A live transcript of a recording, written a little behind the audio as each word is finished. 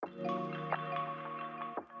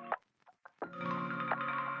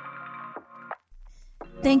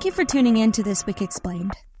Thank you for tuning in to This Week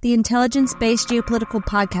Explained, the intelligence-based geopolitical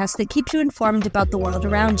podcast that keeps you informed about the world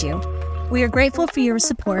around you. We are grateful for your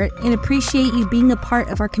support and appreciate you being a part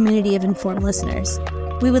of our community of informed listeners.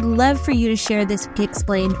 We would love for you to share This Week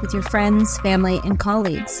Explained with your friends, family, and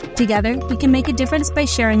colleagues. Together, we can make a difference by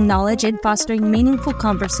sharing knowledge and fostering meaningful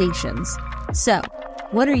conversations. So,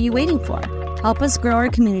 what are you waiting for? Help us grow our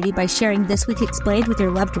community by sharing This Week Explained with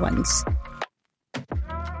your loved ones.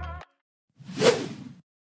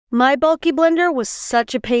 My bulky blender was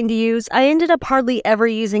such a pain to use, I ended up hardly ever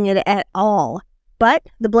using it at all. But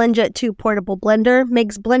the BlendJet 2 portable blender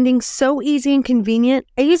makes blending so easy and convenient,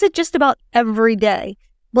 I use it just about every day.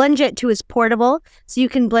 BlendJet 2 is portable, so you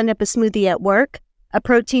can blend up a smoothie at work, a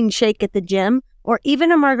protein shake at the gym, or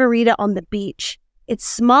even a margarita on the beach. It's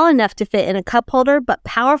small enough to fit in a cup holder, but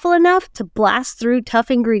powerful enough to blast through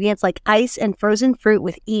tough ingredients like ice and frozen fruit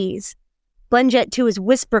with ease. BlendJet 2 is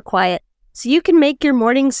whisper quiet, so you can make your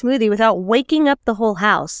morning smoothie without waking up the whole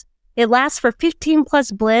house. It lasts for 15 plus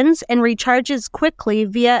blends and recharges quickly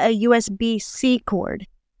via a USB-C cord.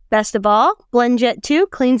 Best of all, BlendJet 2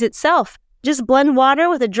 cleans itself. Just blend water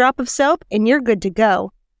with a drop of soap and you're good to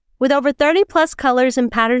go. With over 30 plus colors and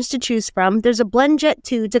patterns to choose from, there's a BlendJet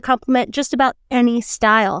 2 to complement just about any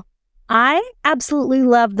style. I absolutely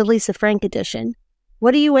love the Lisa Frank edition.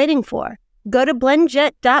 What are you waiting for? Go to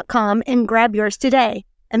blendjet.com and grab yours today.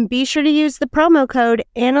 And be sure to use the promo code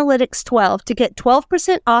Analytics12 to get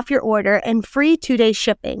 12% off your order and free 2-day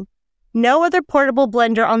shipping. No other portable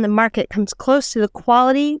blender on the market comes close to the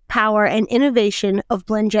quality, power, and innovation of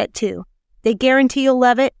BlendJet 2. They guarantee you'll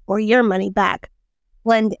love it or your money back.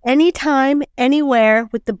 Blend anytime, anywhere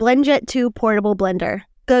with the BlendJet 2 portable blender.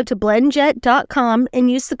 Go to blendjet.com and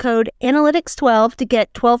use the code Analytics12 to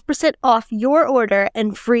get 12% off your order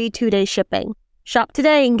and free 2-day shipping. Shop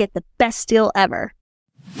today and get the best deal ever.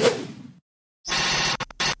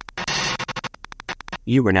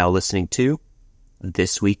 You are now listening to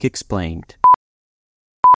This Week Explained.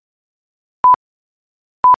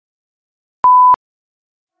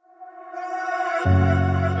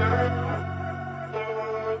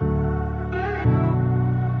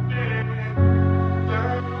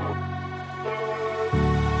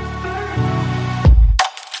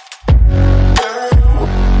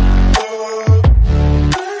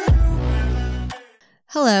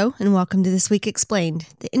 Hello, and welcome to This Week Explained,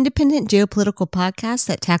 the independent geopolitical podcast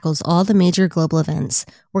that tackles all the major global events.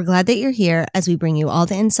 We're glad that you're here as we bring you all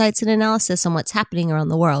the insights and analysis on what's happening around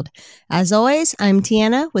the world. As always, I'm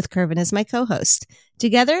Tiana with Kervin as my co-host.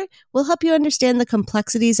 Together, we'll help you understand the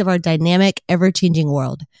complexities of our dynamic, ever-changing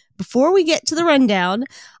world. Before we get to the rundown,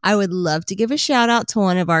 I would love to give a shout out to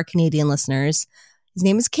one of our Canadian listeners. His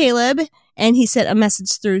name is Caleb, and he sent a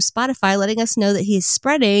message through Spotify letting us know that he is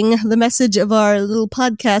spreading the message of our little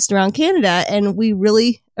podcast around Canada, and we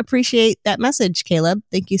really appreciate that message, Caleb.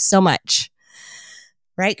 Thank you so much.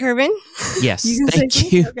 Right, Kervin? Yes,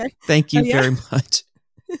 thank you. Okay. Thank you very much.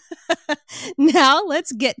 Now,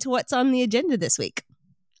 let's get to what's on the agenda this week.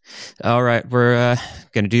 All right, we're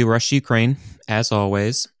going to do Russia-Ukraine, as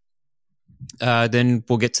always. Then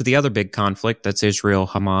we'll get to the other big conflict, that's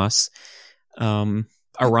Israel-Hamas.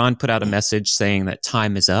 Iran put out a message saying that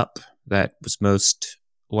time is up. That was most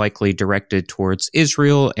likely directed towards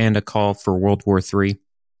Israel and a call for World War III.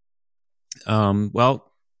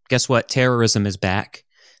 Well, guess what? Terrorism is back,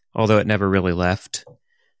 although it never really left.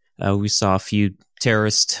 We saw a few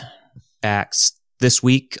terrorist acts this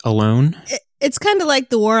week alone. It's kind of like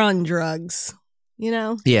the war on drugs, you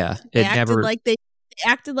know? Yeah. They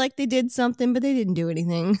acted like they did something, but they didn't do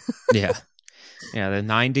anything. Yeah. Yeah, the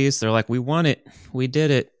 90s, they're like, we won it. We did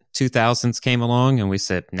it. 2000s came along, and we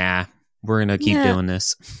said, nah, we're going to keep doing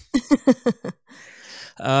this.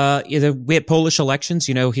 We had Polish elections.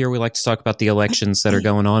 You know, here we like to talk about the elections that are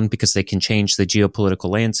going on because they can change the geopolitical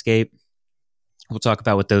landscape. We'll talk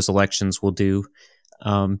about what those elections will do.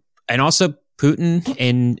 And also, Putin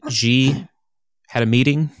and Xi had a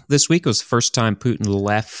meeting this week. It was the first time Putin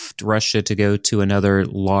left Russia to go to another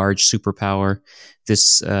large superpower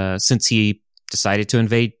since he decided to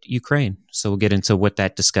invade Ukraine. So we'll get into what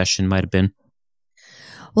that discussion might have been.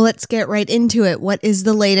 Well, let's get right into it. What is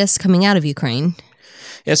the latest coming out of Ukraine?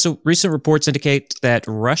 Yeah, so recent reports indicate that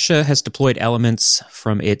Russia has deployed elements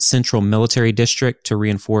from its central military district to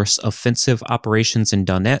reinforce offensive operations in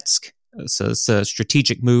Donetsk. So it's a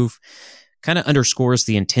strategic move, kind of underscores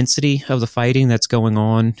the intensity of the fighting that's going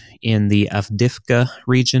on in the Avdiivka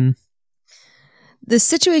region. The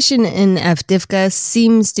situation in Avdiivka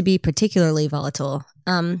seems to be particularly volatile.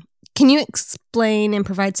 Can you explain and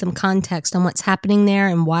provide some context on what's happening there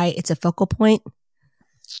and why it's a focal point?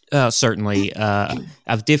 Certainly.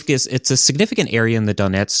 Avdiivka, it's a significant area in the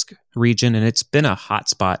Donetsk region, and it's been a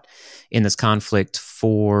hotspot in this conflict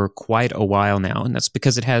for quite a while now. And that's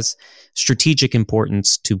because it has strategic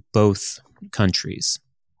importance to both countries.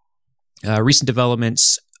 Recent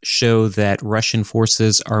developments show that Russian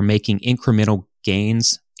forces are making incremental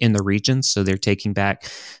gains in the region. So they're taking back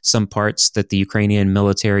some parts that the Ukrainian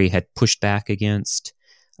military had pushed back against.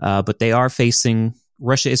 But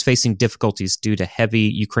Russia is facing difficulties due to heavy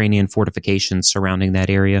Ukrainian fortifications surrounding that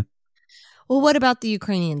area. Well, what about the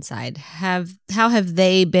Ukrainian side? How have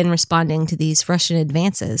they been responding to these Russian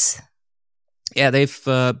advances? Yeah, they've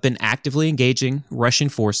been actively engaging Russian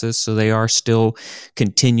forces, so they are still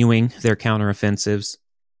continuing their counteroffensives.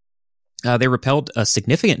 They repelled a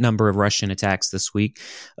significant number of Russian attacks this week,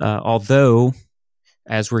 although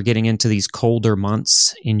as we're getting into these colder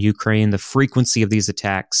months in Ukraine, the frequency of these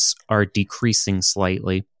attacks are decreasing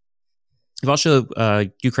slightly.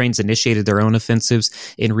 Ukraine's initiated their own offensives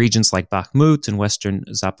in regions like Bakhmut and western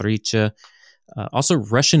Zaporizhzhia. Also,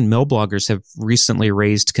 Russian mill bloggers have recently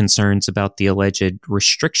raised concerns about the alleged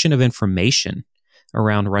restriction of information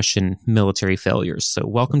around Russian military failures. So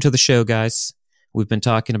welcome to the show, guys. We've been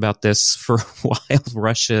talking about this for a while.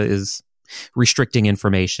 Russia is restricting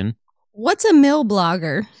information. What's a mill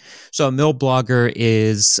blogger? So a mill blogger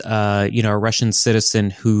is, a Russian citizen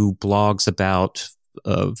who blogs about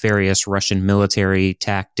various Russian military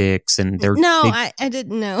tactics, and I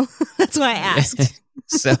didn't know. That's why I asked.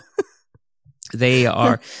 So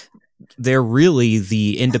they're really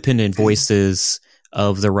the independent voices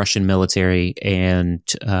of the Russian military, and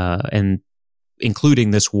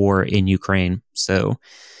including this war in Ukraine. So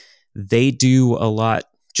they do a lot.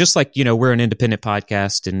 Just like, we're an independent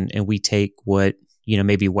podcast and we take what,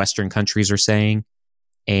 maybe Western countries are saying,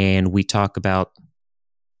 and we talk about,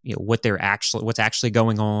 what's actually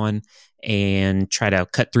going on and try to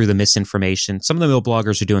cut through the misinformation. Some of the mill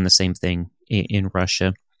bloggers are doing the same thing in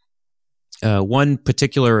Russia. One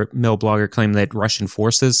particular mill blogger claimed that Russian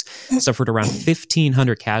forces suffered around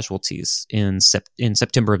 1,500 casualties in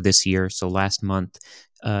September of this year, so last month.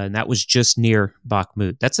 And that was just near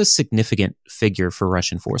Bakhmut. That's a significant figure for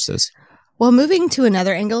Russian forces. Well, moving to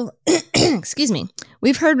another angle, excuse me,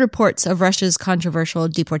 we've heard reports of Russia's controversial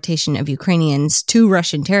deportation of Ukrainians to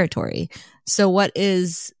Russian territory. So what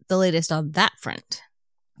is the latest on that front?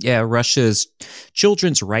 Yeah, Russia's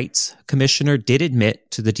Children's Rights Commissioner did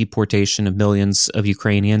admit to the deportation of millions of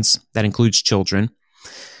Ukrainians. That includes children.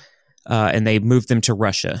 And they moved them to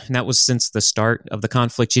Russia. And that was since the start of the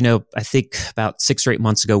conflict. I think about 6 or 8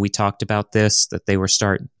 months ago, we talked about this, that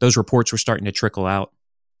those reports were starting to trickle out.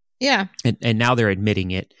 Yeah. And now they're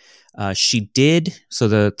admitting it. So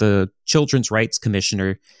the Children's Rights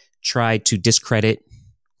Commissioner tried to discredit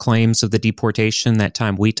claims of the deportation that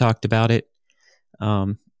time we talked about it.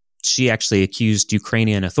 She actually accused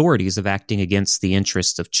Ukrainian authorities of acting against the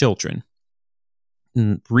interests of children.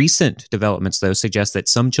 Recent developments, though, suggest that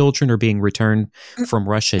some children are being returned from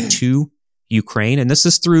Russia to Ukraine, and this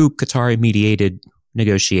is through Qatari-mediated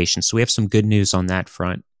negotiations. So we have some good news on that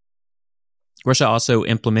front. Russia also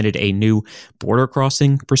implemented a new border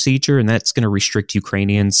crossing procedure, and that's going to restrict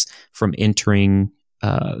Ukrainians from entering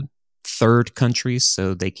third countries.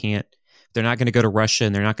 So they're not going to go to Russia,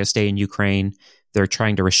 and they're not going to stay in Ukraine. They're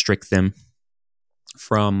trying to restrict them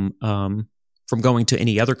from going to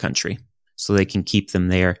any other country, so they can keep them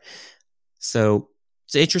there. So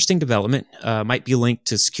it's an interesting development. Might be linked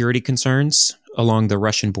to security concerns along the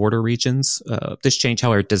Russian border regions. This change,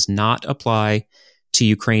 however, does not apply to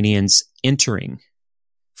Ukrainians entering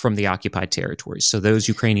from the occupied territories. So those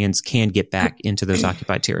Ukrainians can get back into those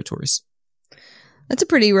occupied territories. That's a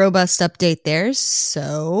pretty robust update there.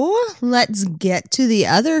 So let's get to the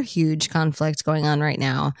other huge conflict going on right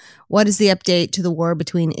now. What is the update to the war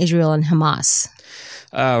between Israel and Hamas?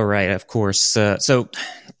 Oh, right, of course. So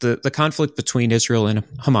the conflict between Israel and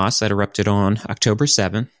Hamas that erupted on October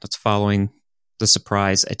 7th, that's following the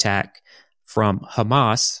surprise attack from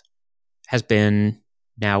Hamas, has been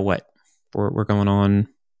now what? We're going on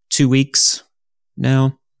 2 weeks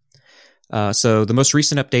now. So the most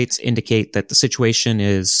recent updates indicate that the situation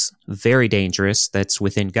is very dangerous. That's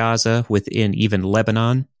within Gaza, within even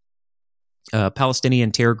Lebanon.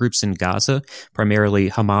 Palestinian terror groups in Gaza, primarily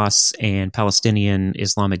Hamas and Palestinian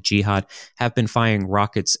Islamic Jihad, have been firing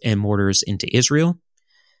rockets and mortars into Israel.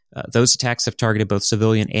 Those attacks have targeted both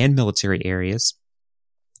civilian and military areas.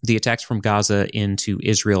 The attacks from Gaza into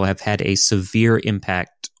Israel have had a severe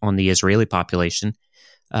impact on the Israeli population.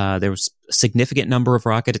 There was a significant number of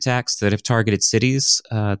rocket attacks that have targeted cities.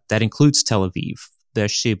 That includes Tel Aviv,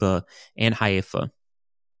 Beersheba, and Haifa.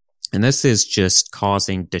 And this is just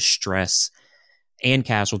causing distress and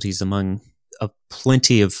casualties among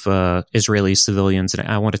plenty of Israeli civilians. And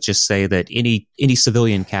I want to just say that any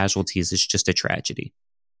civilian casualties is just a tragedy.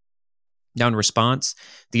 Now, in response,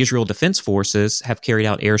 the Israel Defense Forces have carried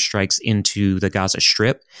out airstrikes into the Gaza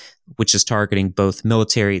Strip, which is targeting both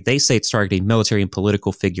military. They say it's targeting military and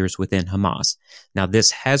political figures within Hamas. Now,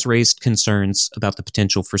 this has raised concerns about the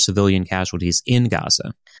potential for civilian casualties in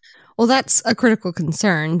Gaza. Well, that's a critical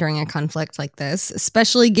concern during a conflict like this,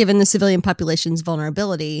 especially given the civilian population's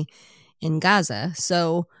vulnerability in Gaza.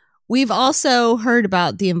 So we've also heard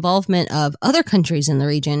about the involvement of other countries in the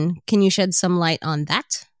region. Can you shed some light on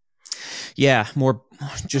that? Yeah, more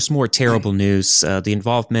terrible news. The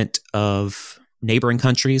involvement of neighboring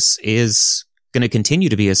countries is going to continue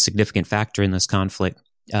to be a significant factor in this conflict.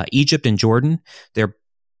 Egypt and Jordan, they're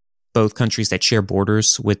both countries that share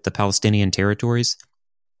borders with the Palestinian territories.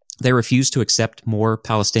 They refuse to accept more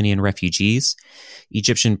Palestinian refugees.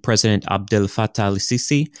 Egyptian President Abdel Fattah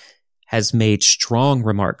al-Sisi has made strong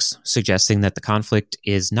remarks suggesting that the conflict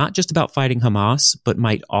is not just about fighting Hamas, but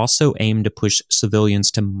might also aim to push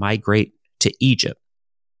civilians to migrate to Egypt.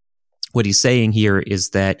 What he's saying here is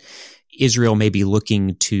that Israel may be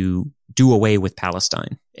looking to do away with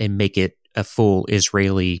Palestine and make it a full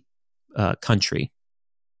Israeli country.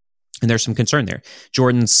 And there's some concern there.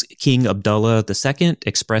 Jordan's King Abdullah II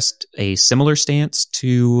expressed a similar stance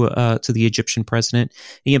to the Egyptian president.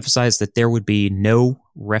 He emphasized that there would be no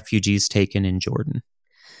refugees taken in Jordan.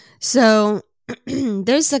 So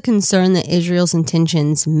there's a concern that Israel's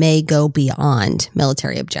intentions may go beyond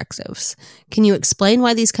military objectives. Can you explain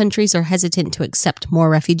why these countries are hesitant to accept more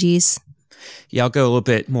refugees? Yeah, I'll go a little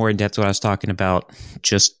bit more in depth what I was talking about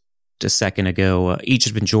just a second ago.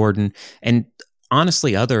 Egypt and Jordan, and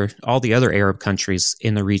honestly, all the other Arab countries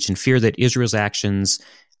in the region fear that Israel's actions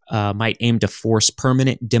might aim to force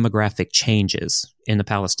permanent demographic changes in the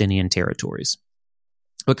Palestinian territories.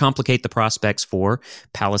 It would complicate the prospects for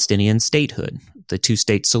Palestinian statehood, the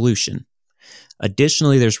two-state solution.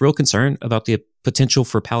 Additionally, there's real concern about the potential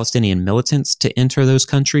for Palestinian militants to enter those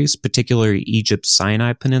countries, particularly Egypt's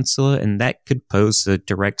Sinai Peninsula, and that could pose a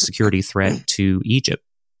direct security threat to Egypt.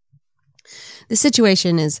 The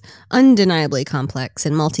situation is undeniably complex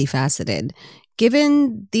and multifaceted.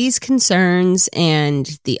 Given these concerns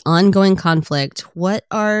and the ongoing conflict, what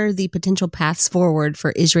are the potential paths forward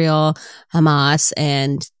for Israel, Hamas,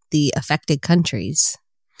 and the affected countries?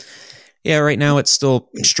 Yeah, right now it's still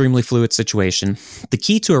extremely fluid situation. The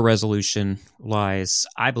key to a resolution lies,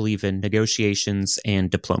 I believe, in negotiations and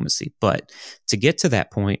diplomacy. But to get to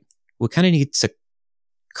that point, we kind of need to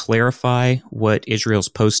clarify what Israel's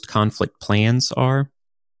post-conflict plans are.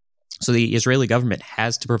 So the Israeli government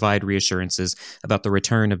has to provide reassurances about the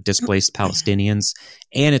return of displaced Palestinians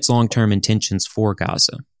and its long-term intentions for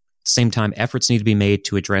Gaza. At the same time, efforts need to be made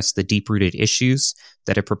to address the deep-rooted issues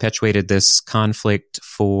that have perpetuated this conflict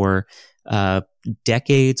for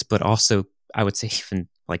decades, but also, I would say, even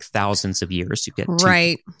like thousands of years. You get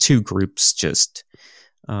two groups just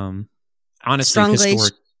honestly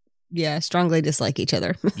strongly dislike each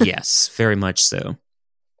other. Yes, very much so.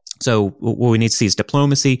 So what we need to see is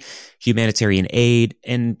diplomacy, humanitarian aid,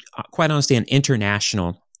 and quite honestly, an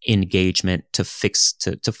international engagement to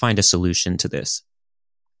find a solution to this.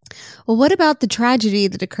 Well, what about the tragedy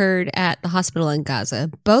that occurred at the hospital in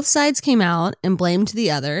Gaza? Both sides came out and blamed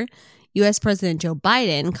the other. U.S. President Joe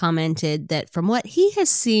Biden commented that from what he has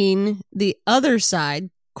seen, the other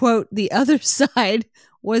side, quote, the other side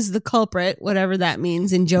was the culprit, whatever that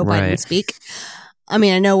means in Joe Biden speak. I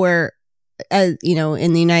mean, I know we're, in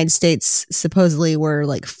the United States, supposedly we're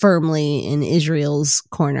like firmly in Israel's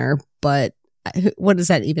corner, but what does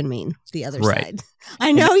that even mean? The other side.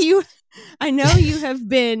 I know you have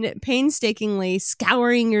been painstakingly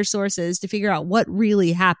scouring your sources to figure out what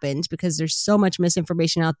really happened, because there's so much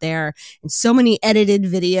misinformation out there and so many edited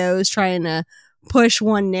videos trying to push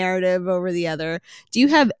one narrative over the other. Do you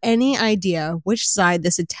have any idea which side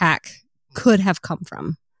this attack could have come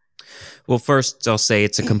from? Well, first, I'll say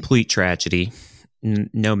it's a complete tragedy,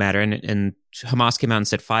 no matter. And Hamas came out and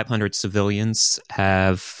said 500 civilians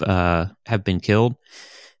have been killed.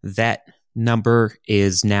 That number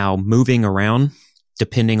is now moving around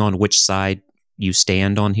depending on which side you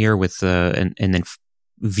stand on here with and then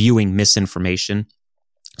viewing misinformation.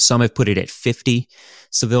 Some have put it at 50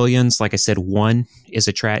 civilians. Like I said, one is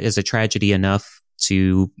a tragedy enough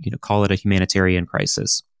to call it a humanitarian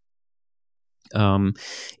crisis.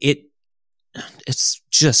 It's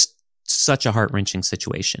just such a heart-wrenching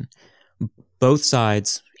situation. Both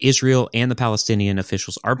sides, Israel and the Palestinian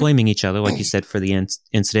officials, are blaming each other, like you said, for the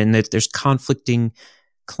incident. And there's conflicting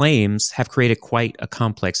claims have created quite a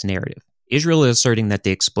complex narrative. Israel is asserting that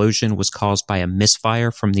the explosion was caused by a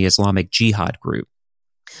misfire from the Islamic Jihad group.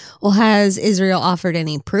 Well, has Israel offered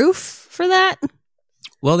any proof for that?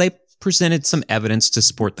 Well, they presented some evidence to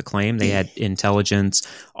support the claim. They had intelligence,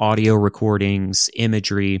 audio recordings,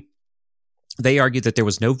 imagery. They argued that there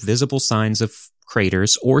was no visible signs of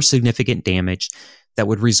craters or significant damage that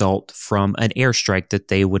would result from an airstrike that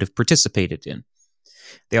they would have participated in.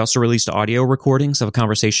 They also released audio recordings of a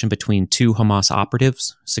conversation between two Hamas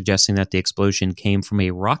operatives, suggesting that the explosion came from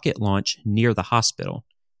a rocket launch near the hospital,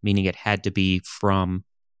 meaning it had to be from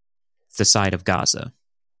the side of Gaza.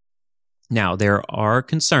 Now, there are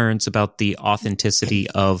concerns about the authenticity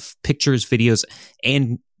of pictures, videos,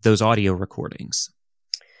 and those audio recordings.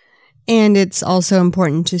 And it's also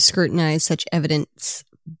important to scrutinize such evidence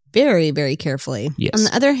very, very carefully. Yes. On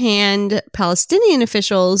the other hand, Palestinian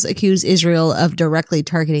officials accuse Israel of directly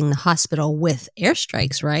targeting the hospital with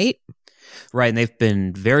airstrikes, right? Right, and they've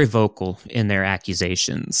been very vocal in their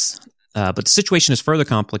accusations. But the situation is further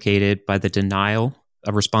complicated by the denial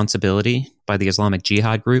of responsibility by the Islamic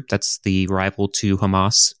Jihad group. That's the rival to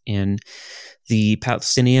Hamas in the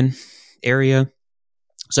Palestinian area.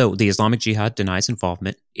 So the Islamic Jihad denies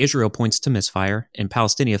involvement. Israel points to misfire, and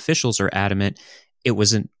Palestinian officials are adamant it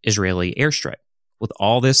was an Israeli airstrike. With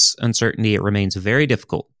all this uncertainty, it remains very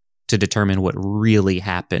difficult to determine what really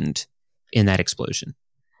happened in that explosion.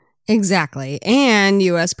 Exactly. And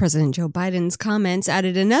U.S. President Joe Biden's comments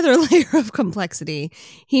added another layer of complexity.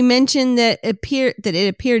 He mentioned that it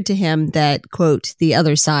appeared to him that, quote, the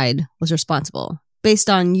other side was responsible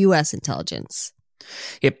based on U.S. intelligence.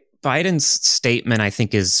 Yep. Biden's statement, I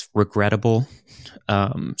think, is regrettable.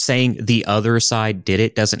 Saying the other side did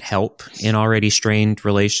it doesn't help in already strained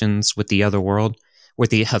relations with the other world,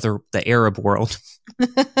 with the Arab world.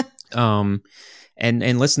 And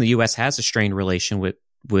listen, the U.S. has a strained relation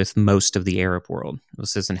with most of the Arab world.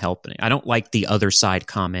 This isn't helping. I don't like the other side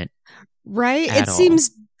comment. Right? It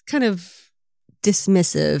seems kind of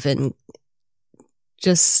dismissive and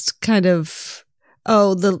just kind of,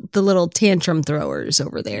 the little tantrum throwers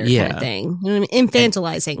over there kind of thing. You know what I mean?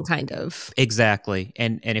 Infantilizing kind of. Exactly.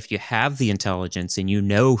 And if you have the intelligence and you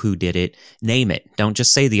know who did it, name it. Don't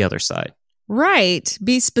just say the other side. Right.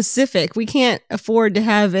 Be specific. We can't afford to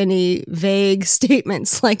have any vague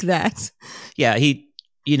statements like that. Yeah, he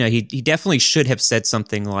definitely should have said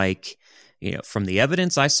something like, from the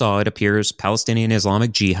evidence I saw, it appears Palestinian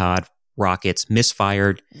Islamic Jihad rockets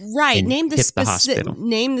misfired. Right. Name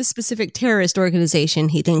the specific terrorist organization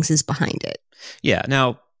he thinks is behind it. Yeah.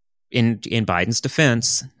 Now, in Biden's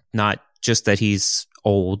defense, not just that he's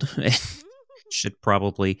old, should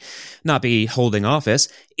probably not be holding office,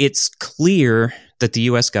 it's clear that the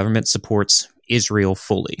U.S. government supports Israel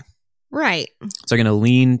fully. Right. So they're going to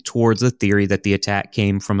lean towards the theory that the attack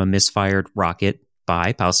came from a misfired rocket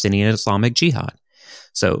by Palestinian Islamic Jihad.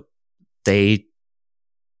 So they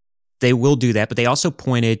will do that, but they also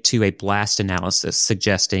pointed to a blast analysis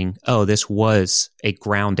suggesting, this was a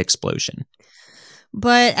ground explosion.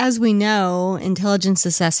 But as we know, intelligence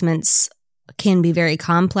assessments can be very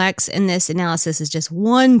complex, and this analysis is just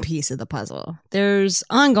one piece of the puzzle. There's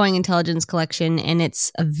ongoing intelligence collection, and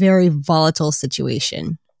it's a very volatile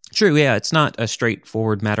situation. True, yeah. It's not a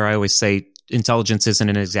straightforward matter. I always say intelligence isn't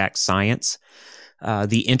an exact science.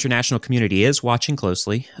 The international community is watching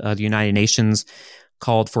closely. The United Nations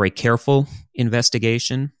called for a careful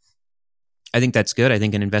investigation. I think that's good. I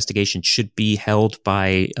think an investigation should be held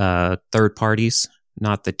by third parties,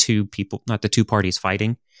 not the two parties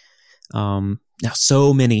fighting. Now,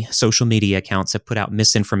 so many social media accounts have put out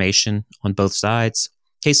misinformation on both sides.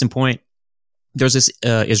 Case in point, there's this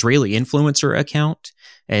Israeli influencer account,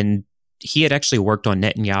 and he had actually worked on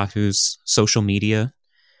Netanyahu's social media.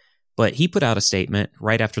 But he put out a statement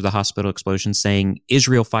right after the hospital explosion saying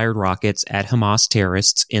Israel fired rockets at Hamas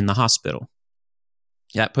terrorists in the hospital.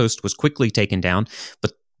 That post was quickly taken down,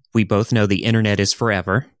 but we both know the internet is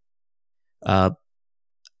forever. The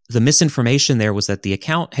misinformation there was that the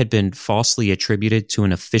account had been falsely attributed to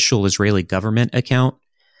an official Israeli government account.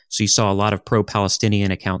 So you saw a lot of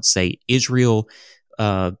pro-Palestinian accounts say Israel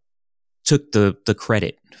took the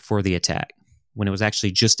credit for the attack when it was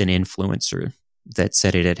actually just an influencer that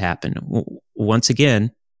said it had happened. Once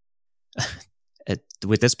again,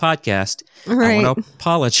 with this podcast, right. I want to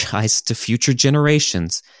apologize to future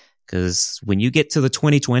generations, because when you get to the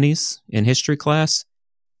 2020s in history class,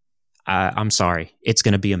 I'm sorry, it's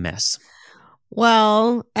going to be a mess.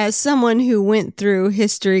 Well, as someone who went through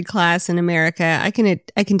history class in America, I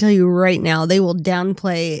can tell you right now, they will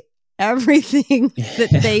downplay everything that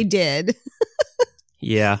they did.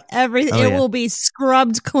 Yeah. It will be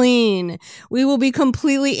scrubbed clean. We will be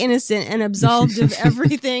completely innocent and absolved of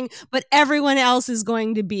everything, but everyone else is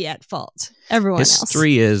going to be at fault. Everyone else.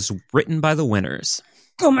 History is written by the winners.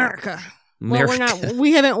 Go America. Well,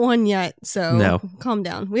 we haven't won yet, so no. Calm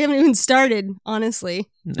down. We haven't even started, honestly.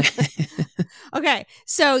 Okay,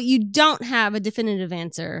 so you don't have a definitive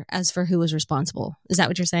answer as for who was responsible. Is that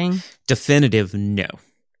what you're saying? Definitive, no.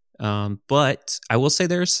 But I will say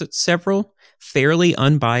there's several fairly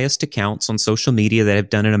unbiased accounts on social media that have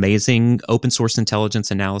done an amazing open source intelligence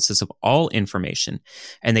analysis of all information.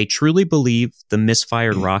 And they truly believe the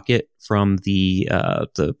misfired rocket from the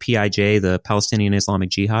PIJ, the Palestinian Islamic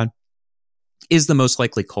Jihad, is the most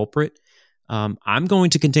likely culprit. I'm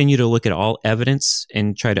going to continue to look at all evidence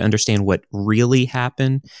and try to understand what really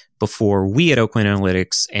happened before we at Oakland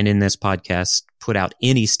Analytics and in this podcast put out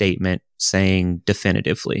any statement saying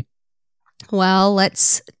definitively. Well,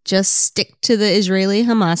 let's just stick to the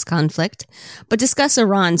Israeli-Hamas conflict, but discuss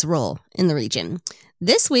Iran's role in the region.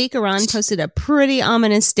 This week, Iran posted a pretty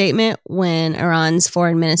ominous statement when Iran's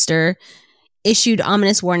foreign minister issued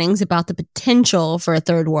ominous warnings about the potential for a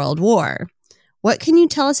third world war. What can you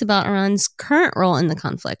tell us about Iran's current role in the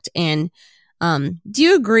conflict? And do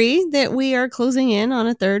you agree that we are closing in on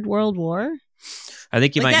a third world war? I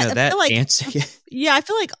think you might know that answer. Yeah, I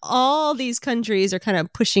feel like all these countries are kind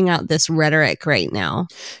of pushing out this rhetoric right now.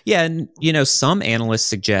 Yeah, and some analysts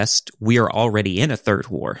suggest we are already in a third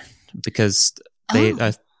war because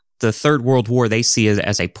the third world war they see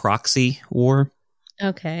as a proxy war.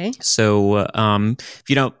 Okay. So if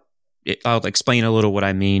you don't, I'll explain a little what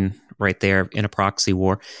I mean right there in a proxy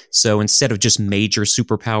war. So instead of just major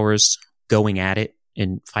superpowers going at it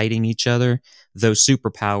and fighting each other, those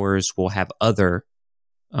superpowers will have other,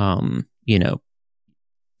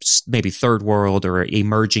 maybe third world or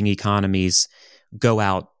emerging economies go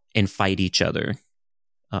out and fight each other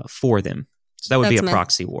for them. So that would be a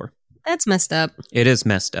proxy war. That's messed up. It is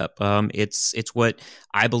messed up. It's what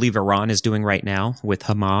I believe Iran is doing right now with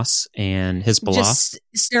Hamas and Hezbollah. Just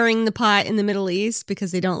stirring the pot in the Middle East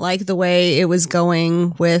because they don't like the way it was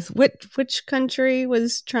going with which country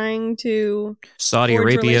was trying to Saudi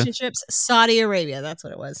Arabia. Relationships? Saudi Arabia, that's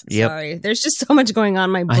what it was. Yep. Sorry. There's just so much going on.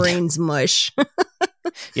 My brain's mush.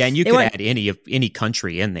 Yeah, and you could add any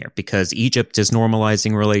country in there because Egypt is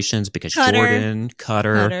normalizing relations because Jordan,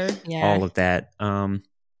 Qatar, yeah. All of that.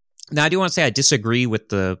 Now, I do want to say I disagree with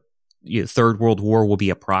the Third World War will be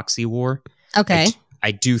a proxy war. Okay.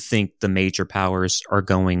 I do think the major powers are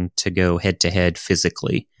going to go head-to-head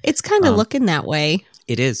physically. It's kind of looking that way.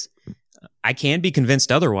 It is. I can be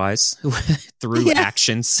convinced otherwise through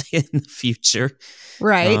actions in the future.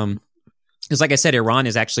 Right. Because like I said, Iran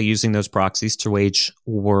is actually using those proxies to wage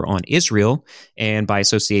war on Israel and by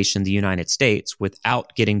association the United States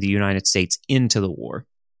without getting the United States into the war.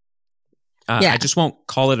 I just won't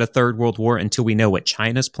call it a third world war until we know what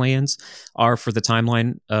China's plans are for the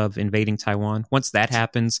timeline of invading Taiwan. Once that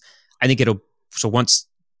happens, I think once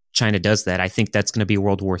China does that, I think that's going to be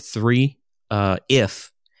World War III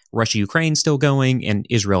if Russia-Ukraine's still going and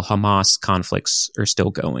Israel-Hamas conflicts are still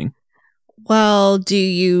going. Well, do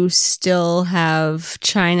you still have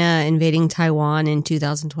China invading Taiwan in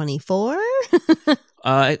 2024?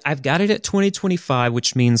 I've got it at 2025,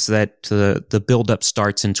 which means that the buildup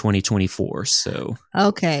starts in 2024. So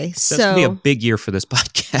okay, so it's gonna be a big year for this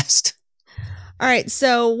podcast. All right.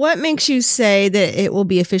 So what makes you say that it will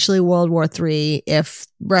be officially World War III if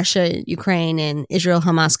Russia, Ukraine, and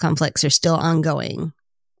Israel-Hamas conflicts are still ongoing?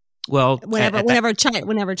 Well, whenever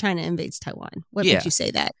China invades Taiwan, what makes you say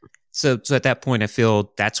that? So at that point, I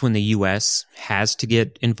feel that's when the U.S. has to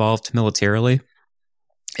get involved militarily.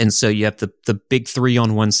 And so you have the big three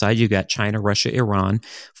on one side. You got China, Russia, Iran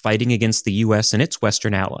fighting against the U.S. and its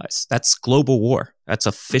Western allies. That's global war. That's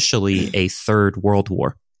officially a third world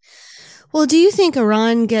war. Well, do you think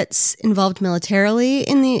Iran gets involved militarily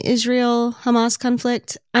in the Israel-Hamas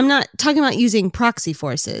conflict? I'm not talking about using proxy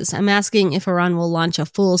forces. I'm asking if Iran will launch a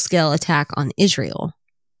full-scale attack on Israel.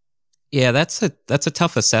 Yeah, that's a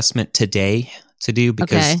tough assessment today to do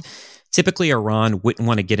because typically Iran wouldn't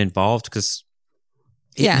want to get involved because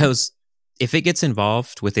it knows if it gets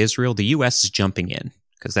involved with Israel, the U.S. is jumping in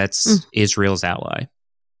because that's Israel's ally.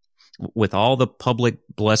 With all the public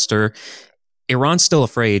bluster, Iran's still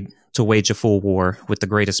afraid to wage a full war with the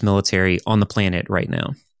greatest military on the planet right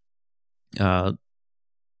now.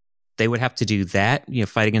 They would have to do that,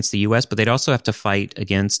 fight against the U.S., but they'd also have to fight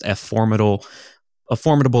against a formidable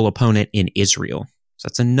opponent in Israel. So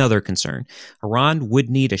that's another concern. Iran would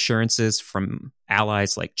need assurances from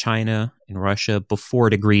allies like China and Russia before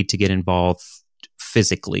it agreed to get involved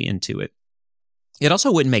physically into it. It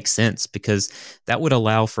also wouldn't make sense because that would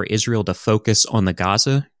allow for Israel to focus on the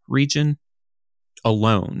Gaza region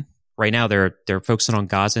alone. Right now, they're focusing on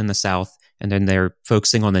Gaza in the south, and then they're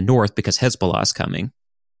focusing on the north because Hezbollah is coming.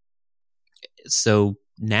 So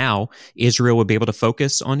now Israel would be able to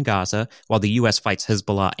focus on Gaza while the U.S. fights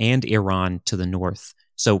Hezbollah and Iran to the north.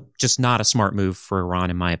 So just not a smart move for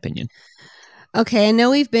Iran, in my opinion. Okay, I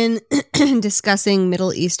know we've been discussing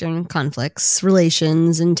Middle Eastern conflicts,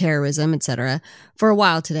 relations, and terrorism, etc., for a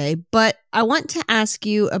while today, but I want to ask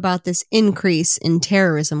you about this increase in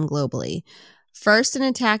terrorism globally. First, an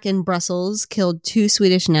attack in Brussels killed 2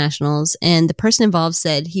 Swedish nationals, and the person involved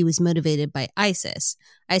said he was motivated by ISIS.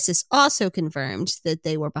 ISIS also confirmed that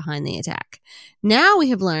they were behind the attack. Now we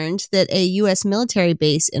have learned that a U.S. military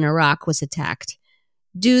base in Iraq was attacked.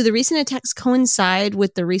 Do the recent attacks coincide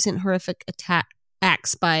with the recent horrific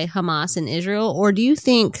acts by Hamas in Israel, or do you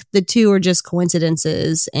think the two are just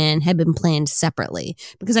coincidences and had been planned separately?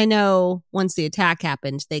 Because I know once the attack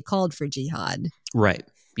happened, they called for jihad. Right.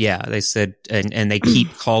 Yeah, they said, and they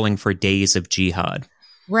keep calling for days of jihad.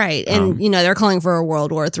 Right. And, they're calling for a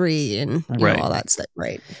World War III and all that stuff.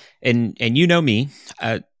 Right. And you know me,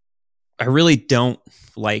 I really don't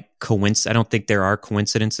like coincidence. I don't think there are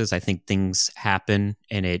coincidences. I think things happen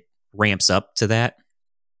and it ramps up to that.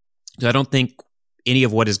 So I don't think any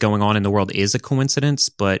of what is going on in the world is a coincidence,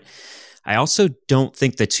 but I also don't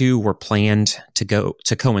think the two were planned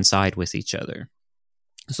to coincide with each other.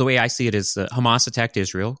 So the way I see it is Hamas attacked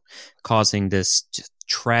Israel, causing this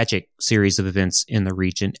tragic series of events in the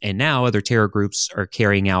region. And now other terror groups are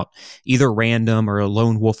carrying out either random or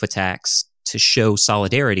lone wolf attacks to show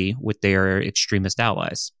solidarity with their extremist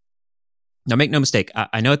allies. Now, make no mistake,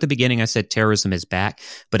 I know at the beginning I said terrorism is back,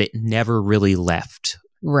 but it never really left.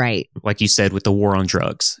 Right. Like you said, with the war on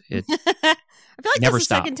drugs. It I feel like never that's the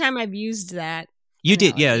stopped. second time I've used that. You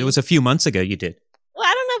did, yeah. It was a few months ago you did. Well,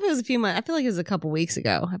 I don't know if it was a few months. I feel like it was a couple weeks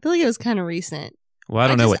ago. I feel like it was kind of recent. Well, I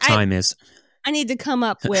don't know what time is. I need to come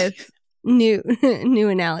up with new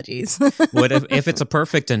analogies. What if it's a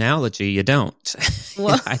perfect analogy? You don't.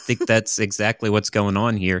 Well. I think that's exactly what's going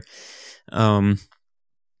on here.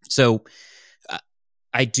 So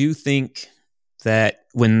I do think that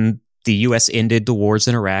when the U.S. ended the wars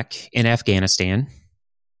in Iraq and Afghanistan,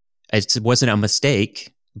 it wasn't a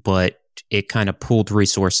mistake, but it kind of pulled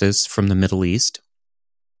resources from the Middle East.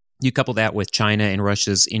 You couple that with China and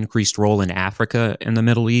Russia's increased role in Africa and the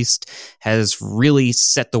Middle East has really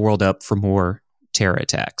set the world up for more terror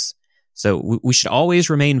attacks. So we should always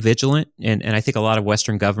remain vigilant. And I think a lot of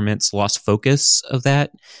Western governments lost focus of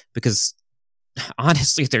that because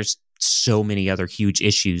honestly, there's so many other huge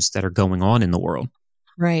issues that are going on in the world.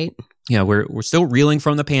 Right. We're still reeling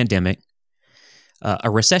from the pandemic.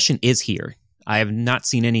 A recession is here. I have not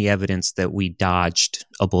seen any evidence that we dodged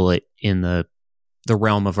a bullet in the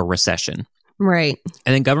realm of a recession. Right.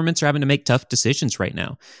 And then governments are having to make tough decisions right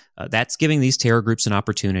now. That's giving these terror groups an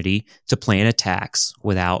opportunity to plan attacks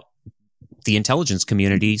without the intelligence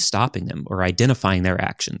community stopping them or identifying their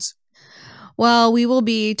actions. Well, we will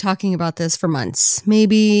be talking about this for months,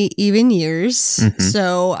 maybe even years. Mm-hmm.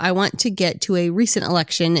 So I want to get to a recent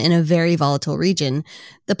election in a very volatile region.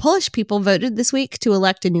 The Polish people voted this week to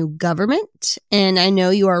elect a new government, and I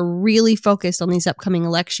know you are really focused on these upcoming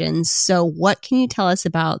elections. So what can you tell us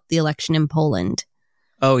about the election in Poland?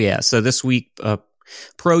 Oh, yeah. So this week,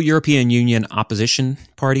 pro-European Union opposition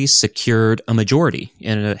parties secured a majority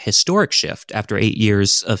in a historic shift after 8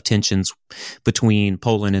 years of tensions between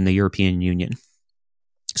Poland and the European Union.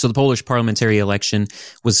 So the Polish parliamentary election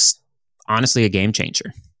was honestly a game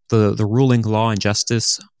changer. The ruling Law and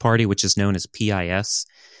Justice Party, which is known as PIS,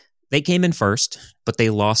 they came in first, but they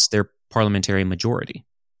lost their parliamentary majority.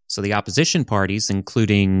 So the opposition parties,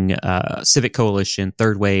 including Civic Coalition,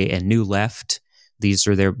 Third Way, and New Left, these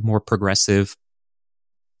are their more progressive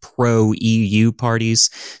pro-EU parties,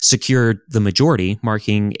 secured the majority,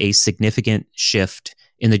 marking a significant shift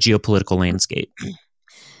in the geopolitical landscape.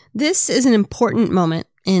 This is an important moment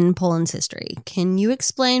in Poland's history. Can you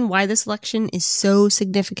explain why this election is so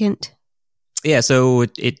significant? Yeah, so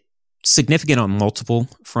it's significant on multiple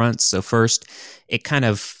fronts. So first, it kind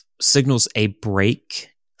of signals a break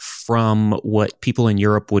from what people in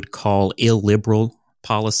Europe would call illiberal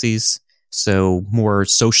policies, so more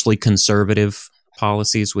socially conservative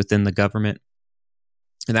policies within the government.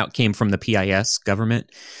 And that came from the PIS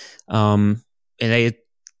government.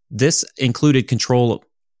 This included control.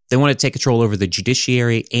 They wanted to take control over the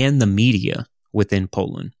judiciary and the media within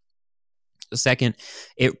Poland. The second,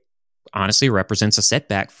 it honestly represents a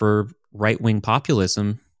setback for right-wing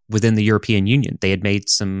populism within the European Union. They had made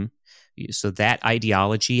so that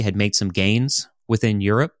ideology had made some gains within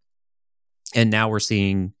Europe. And now we're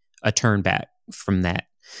seeing a turn back from that.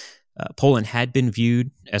 Poland had been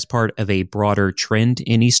viewed as part of a broader trend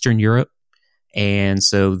in Eastern Europe. And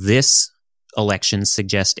so this election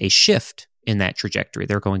suggests a shift in that trajectory.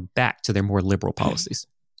 They're going back to their more liberal policies.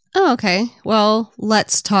 Oh, okay. Well,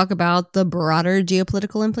 let's talk about the broader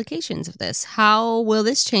geopolitical implications of this. How will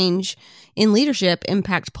this change in leadership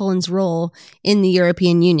impact Poland's role in the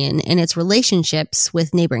European Union and its relationships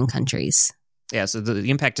with neighboring countries? Yeah, so the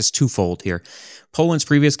impact is twofold here. Poland's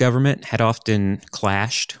previous government had often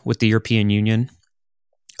clashed with the European Union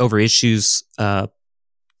over issues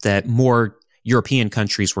that more European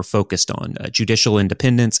countries were focused on, judicial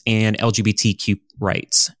independence and LGBTQ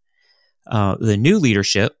rights. The new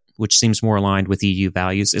leadership, which seems more aligned with EU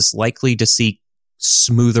values, is likely to seek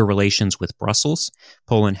smoother relations with Brussels.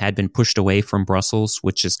 Poland had been pushed away from Brussels,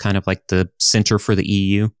 which is kind of like the center for the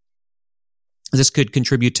EU. This could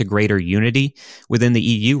contribute to greater unity within the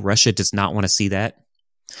EU. Russia does not want to see that.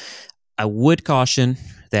 I would caution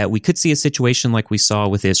that we could see a situation like we saw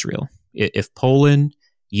with Israel. If Poland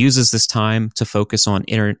uses this time to focus on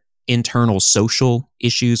internal social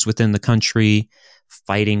issues within the country,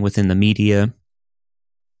 fighting within the media,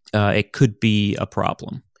 it could be a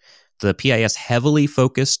problem. The PIS heavily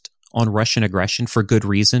focused on Russian aggression for good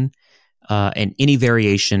reason, and any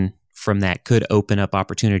variation from that could open up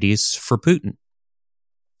opportunities for Putin.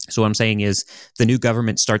 So what I'm saying is the new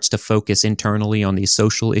government starts to focus internally on these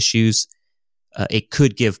social issues. It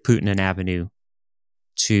could give Putin an avenue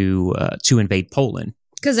to invade Poland.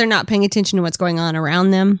 Because they're not paying attention to what's going on around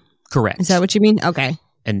them? Correct. Is that what you mean? Okay.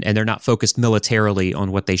 And they're not focused militarily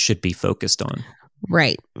on what they should be focused on.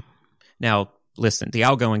 Right. Now, listen, the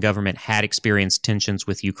outgoing government had experienced tensions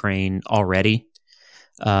with Ukraine already.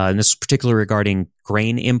 And this is particularly regarding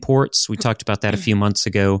grain imports. We talked about that a few months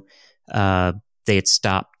ago. They had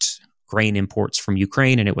stopped grain imports from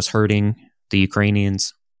Ukraine, and it was hurting the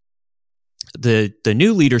Ukrainians. The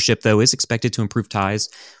new leadership, though, is expected to improve ties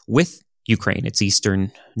with Ukraine, its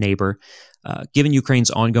eastern neighbor. Given Ukraine's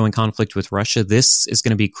ongoing conflict with Russia, this is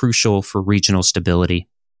going to be crucial for regional stability.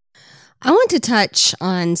 I want to touch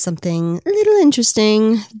on something a little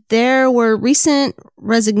interesting. There were recent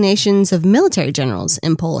resignations of military generals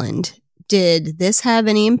in Poland. Did this have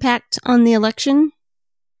any impact on the election?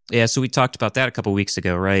 Yeah, so we talked about that a couple weeks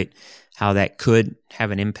ago, right? How that could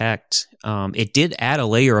have an impact. It did add a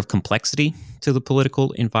layer of complexity to the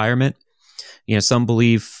political environment. You know, some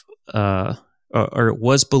believe, or it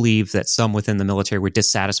was believed that some within the military were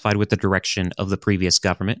dissatisfied with the direction of the previous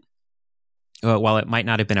government. While it might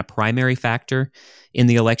not have been a primary factor in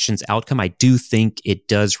the election's outcome, I do think it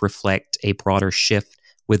does reflect a broader shift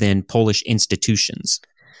within Polish institutions.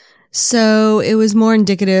 So it was more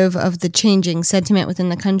indicative of the changing sentiment within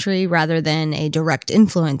the country rather than a direct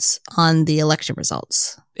influence on the election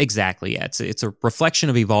results. Exactly, yeah. It's a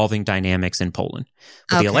reflection of evolving dynamics in Poland.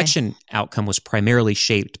 But the election outcome was primarily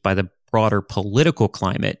shaped by the broader political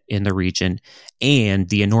climate in the region and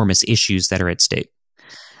the enormous issues that are at stake.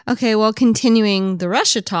 Okay, well, continuing the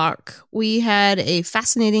Russia talk, we had a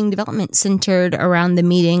fascinating development centered around the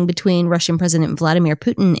meeting between Russian President Vladimir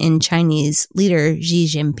Putin and Chinese leader Xi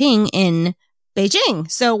Jinping in Beijing.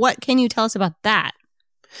 So what can you tell us about that?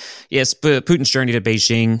 Yes, but Putin's journey to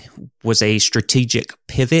Beijing was a strategic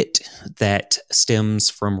pivot that stems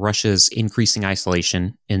from Russia's increasing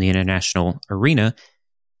isolation in the international arena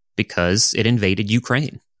because it invaded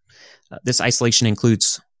Ukraine. This isolation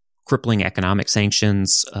includes crippling economic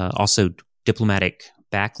sanctions, also diplomatic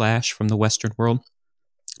backlash from the Western world.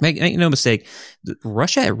 Make no mistake,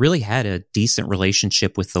 Russia really had a decent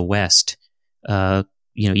relationship with the West,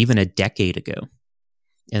 even a decade ago.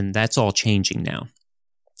 And that's all changing now.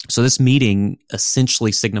 So this meeting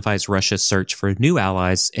essentially signifies Russia's search for new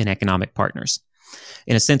allies and economic partners.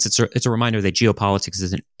 In a sense, it's a reminder that geopolitics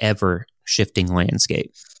is an ever-shifting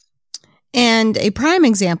landscape. And a prime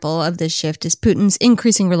example of this shift is Putin's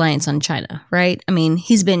increasing reliance on China, right? I mean,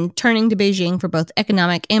 he's been turning to Beijing for both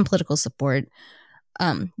economic and political support.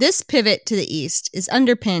 This pivot to the east is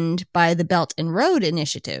underpinned by the Belt and Road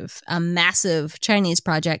Initiative, a massive Chinese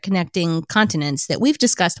project connecting continents that we've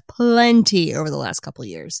discussed plenty over the last couple of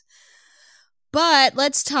years. But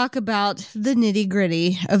let's talk about the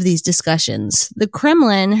nitty-gritty of these discussions. The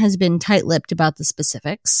Kremlin has been tight-lipped about the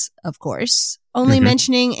specifics, of course, only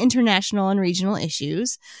mentioning international and regional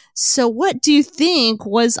issues. So what do you think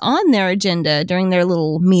was on their agenda during their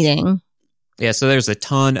little meeting? Yeah, so there's a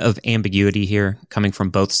ton of ambiguity here coming from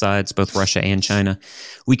both sides, both Russia and China.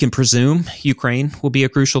 We can presume Ukraine will be a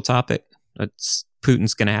crucial topic.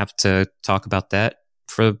 Putin's going to have to talk about that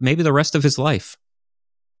for maybe the rest of his life.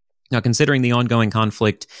 Now, considering the ongoing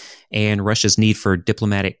conflict and Russia's need for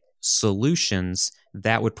diplomatic solutions,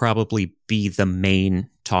 that would probably be the main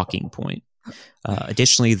talking point.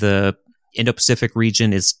 Additionally, the Indo-Pacific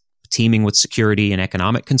region is teeming with security and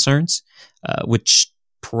economic concerns, which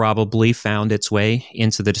probably found its way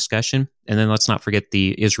into the discussion. And then let's not forget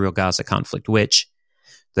the Israel-Gaza conflict, which,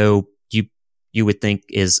 though you would think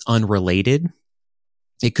is unrelated,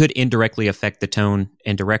 it could indirectly affect the tone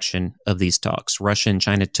and direction of these talks. Russia and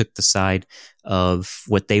China took the side of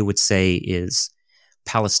what they would say is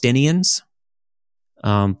Palestinians,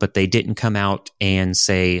 but they didn't come out and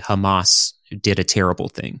say Hamas did a terrible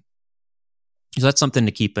thing. So that's something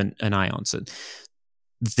to keep an eye on. So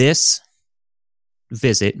this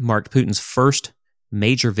visit marked Putin's first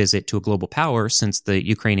major visit to a global power since the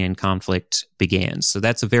Ukrainian conflict began. So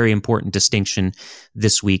that's a very important distinction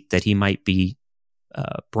this week, that he might be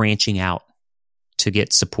branching out to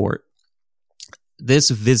get support. This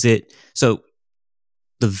visit, so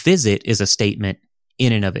the visit is a statement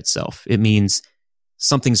in and of itself. It means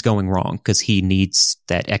something's going wrong because he needs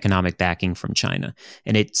that economic backing from China.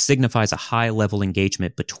 And it signifies a high-level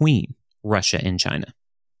engagement between Russia and China.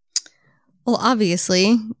 Well,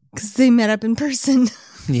 obviously, because they met up in person.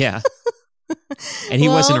 Yeah. And he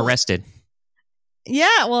wasn't arrested.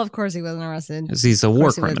 Yeah, well, of course he wasn't arrested. Because he's a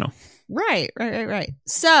war criminal. Right.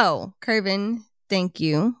 So, Kervin, thank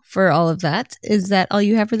you for all of that. Is that all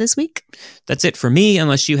you have for this week? That's it for me,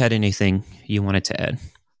 unless you had anything you wanted to add.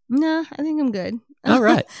 No, I think I'm good. All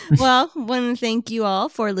right. Well, I want to thank you all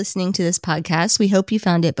for listening to this podcast. We hope you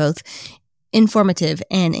found it both informative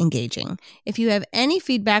and engaging. If you have any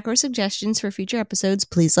feedback or suggestions for future episodes,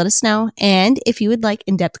 please let us know. And if you would like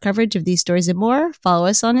in-depth coverage of these stories and more, follow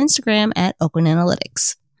us on Instagram at Oakland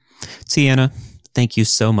Analytics. Tiana, thank you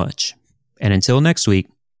so much. And until next week,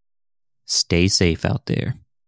 stay safe out there.